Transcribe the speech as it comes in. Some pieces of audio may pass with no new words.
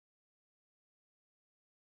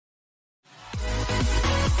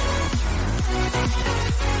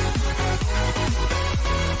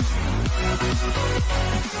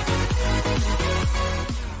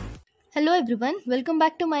Hello everyone, welcome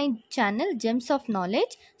back to my channel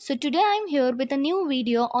Gemsofknowledge. So today I am here with a new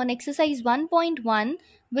video on exercise 1.1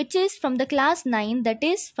 which is from the class 9, that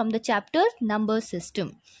is from the chapter number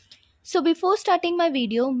system. So before starting my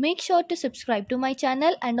video, make sure to subscribe to my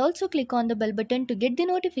channel and also click on the bell button to get the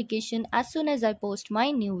notification as soon as I post my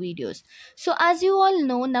new videos. So as you all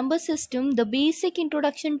know, number system, the basic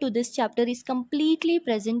introduction to this chapter is completely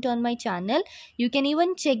present on my channel. You can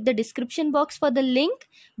even check the description box for the link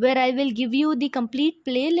where I will give you the complete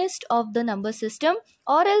playlist of the number system,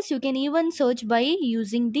 or else you can even search by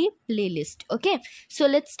using the playlist. Okay, so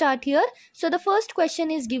let's start here. So the first question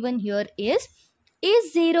is given here is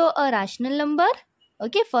 0 a rational number?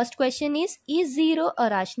 Okay, first question is 0 a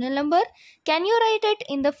rational number? Can you write it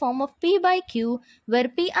in the form of P by Q, where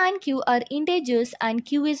P and Q are integers and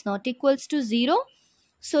Q is not equals to 0?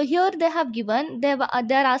 So here they have given, they are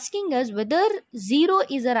asking us whether 0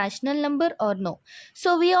 is a rational number or no.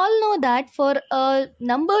 So we all know that for a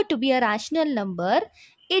number to be a rational number,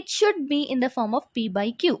 it should be in the form of P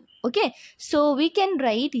by Q. Okay, so we can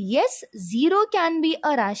write yes, 0 can be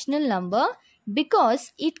a rational number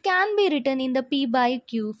because it can be written in the P by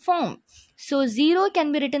Q form. So 0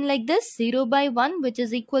 can be written like this, 0 by 1, which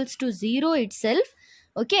is equals to 0 itself.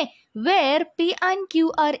 Okay, where P and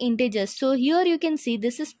Q are integers. So here you can see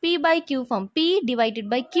this is P by Q form, P divided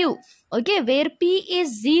by Q. Okay, where P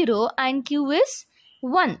is 0 and Q is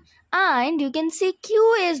 1. And you can see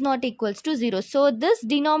Q is not equals to 0. So this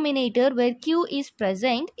denominator where Q is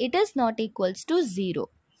present, it is not equals to 0.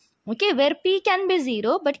 Okay, where P can be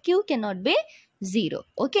 0 but Q cannot be 0.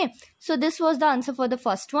 Okay, so this was the answer for the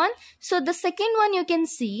first one. So the second one, you can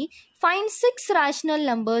see, find 6 rational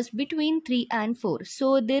numbers between 3 and 4.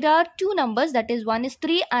 So there are two numbers, that is one is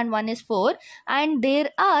 3 and one is 4, and there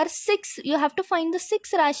are 6. You have to find the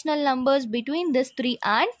 6 rational numbers between this 3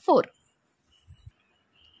 and 4.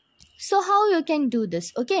 So how you can do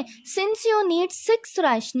this? Okay, since you need 6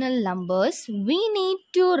 rational numbers, we need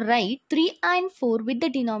to write 3 and 4 with the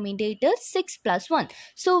denominator 6 plus 1.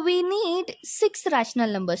 So we need 6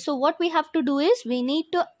 rational numbers. So what we have to do is we need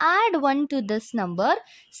to add 1 to this number.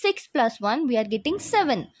 6 plus 1, we are getting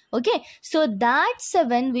 7. Okay, so that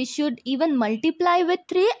 7 we should even multiply with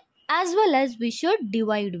 3 as well as we should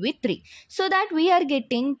divide with 3. So that we are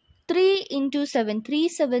getting 3 into 7, 3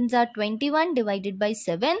 7s are 21 divided by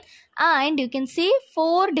 7, and you can see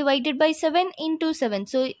 4 divided by 7 into 7.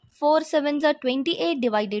 So 4 7s are 28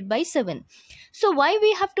 divided by 7. So why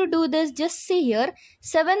we have to do this? Just see here,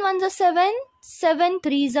 7 1s are 7, 7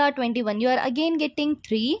 3s are 21. You are again getting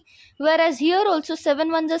 3, whereas here also 7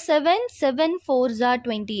 1s are 7, 7 4s are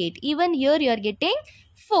 28. Even here you are getting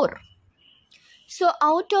 4. So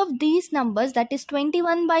out of these numbers, that is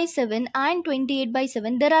 21 by 7 and 28 by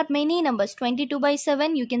 7, there are many numbers. 22 by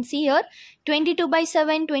 7, you can see here, 22 by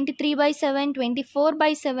 7, 23 by 7, 24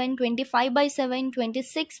 by 7, 25 by 7,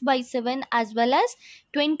 26 by 7, as well as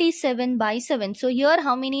 27 by 7. So here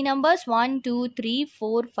how many numbers? 1, 2, 3,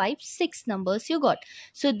 4, 5, 6 numbers you got.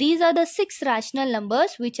 So these are the 6 rational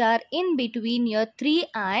numbers which are in between your 3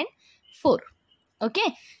 and 4.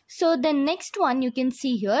 Okay, so the next one you can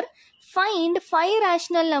see here, find 5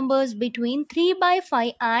 rational numbers between 3 by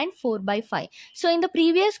 5 and 4 by 5. So in the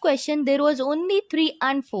previous question there was only 3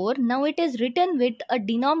 and 4. Now it is written with a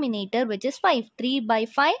denominator which is 5. 3 by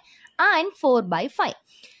 5 and 4 by 5.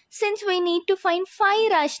 Since we need to find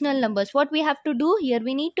 5 rational numbers, what we have to do here?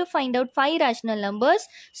 We need to find out 5 rational numbers.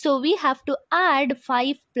 So we have to add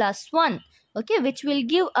 5 plus 1. Okay, which will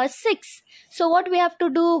give us 6. So what we have to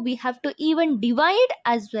do? We have to even divide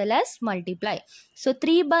as well as multiply. So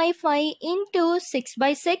 3 by 5 into 6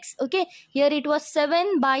 by 6. Okay, here it was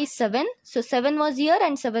 7 by 7. So 7 was here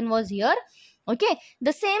and 7 was here. Okay,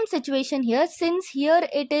 the same situation here. Since here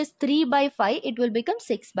it is 3 by 5, it will become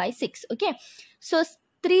 6 by 6. Okay, so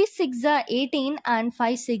 3 6 are 18 and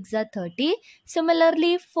 5 6 are 30.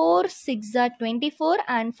 Similarly, 4 6 are 24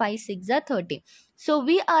 and 5 6 are 30. So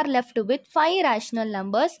we are left with 5 rational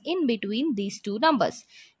numbers in between these two numbers,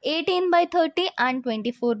 18 by 30 and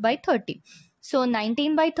 24 by 30. So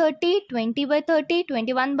 19 by 30, 20 by 30,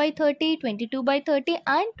 21 by 30, 22 by 30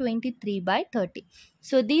 and 23 by 30.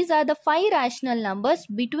 So these are the 5 rational numbers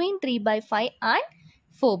between 3 by 5 and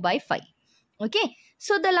 4 by 5. Okay,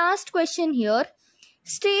 so the last question here,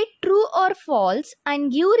 state true or false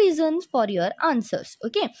and give reasons for your answers.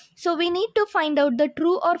 Okay, so we need to find out the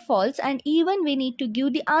true or false, and even we need to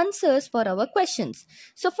give the answers for our questions.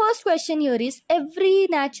 So first question here is, every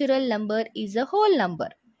natural number is a whole number.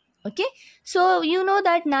 Okay, so you know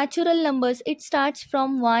that natural numbers, it starts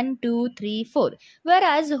from 1 2 3 4,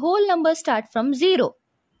 whereas whole numbers start from 0.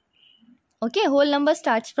 Okay, whole number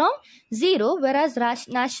starts from 0, whereas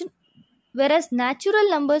whereas natural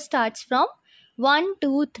number starts from 1,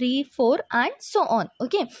 2, 3, 4 and so on.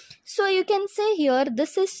 Okay, so you can say here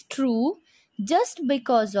this is true just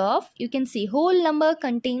because of, you can see whole number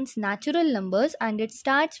contains natural numbers and it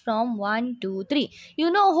starts from 1, 2, 3.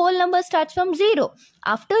 You know whole number starts from 0.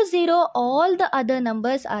 After 0 all the other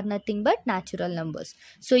numbers are nothing but natural numbers.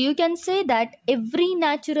 So you can say that every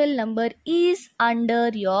natural number is under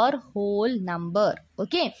your whole number.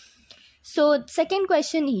 Okay. So second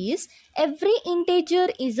question is, every integer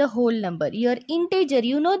is a whole number. Your integer,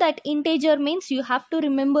 you know that integer means you have to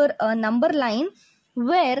remember a number line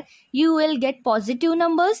where you will get positive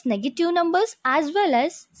numbers, negative numbers as well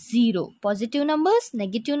as 0. Positive numbers,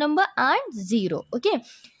 negative number and 0. Okay.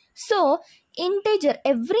 So integer,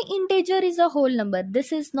 every integer is a whole number.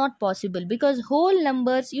 This is not possible because whole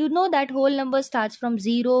numbers, you know that whole number starts from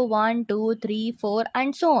 0, 1, 2, 3, 4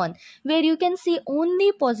 and so on, where you can see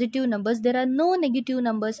only positive numbers. There are no negative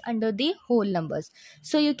numbers under the whole numbers.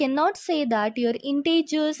 So you cannot say that your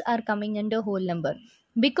integers are coming under whole number,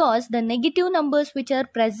 because the negative numbers which are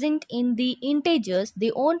present in the integers,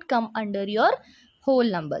 they won't come under your whole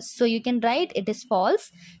numbers. So you can write it is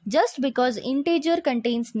false just because integer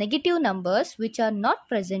contains negative numbers which are not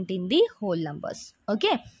present in the whole numbers.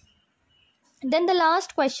 Okay. Then the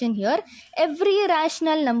last question here, every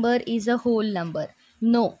rational number is a whole number.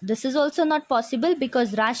 No, this is also not possible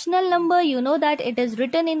because rational number, you know that it is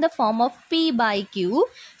written in the form of P by Q.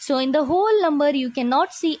 So in the whole number, you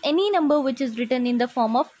cannot see any number which is written in the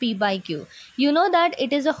form of P by Q. You know that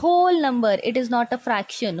it is a whole number. It is not a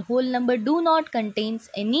fraction. Whole number do not contains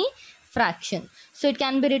any fraction. So it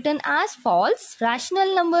can be written as false.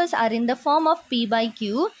 Rational numbers are in the form of P by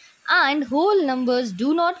Q and whole numbers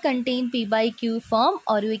do not contain P by Q form,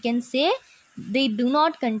 or we can say they do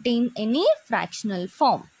not contain any fractional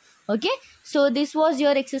form. Okay, so this was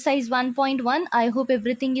your exercise 1.1. I hope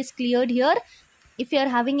everything is cleared here. If you are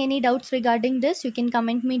having any doubts regarding this, you can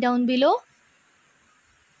comment me down below.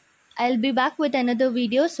 I'll be back with another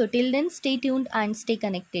video. So till then, stay tuned and stay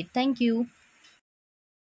connected. Thank you.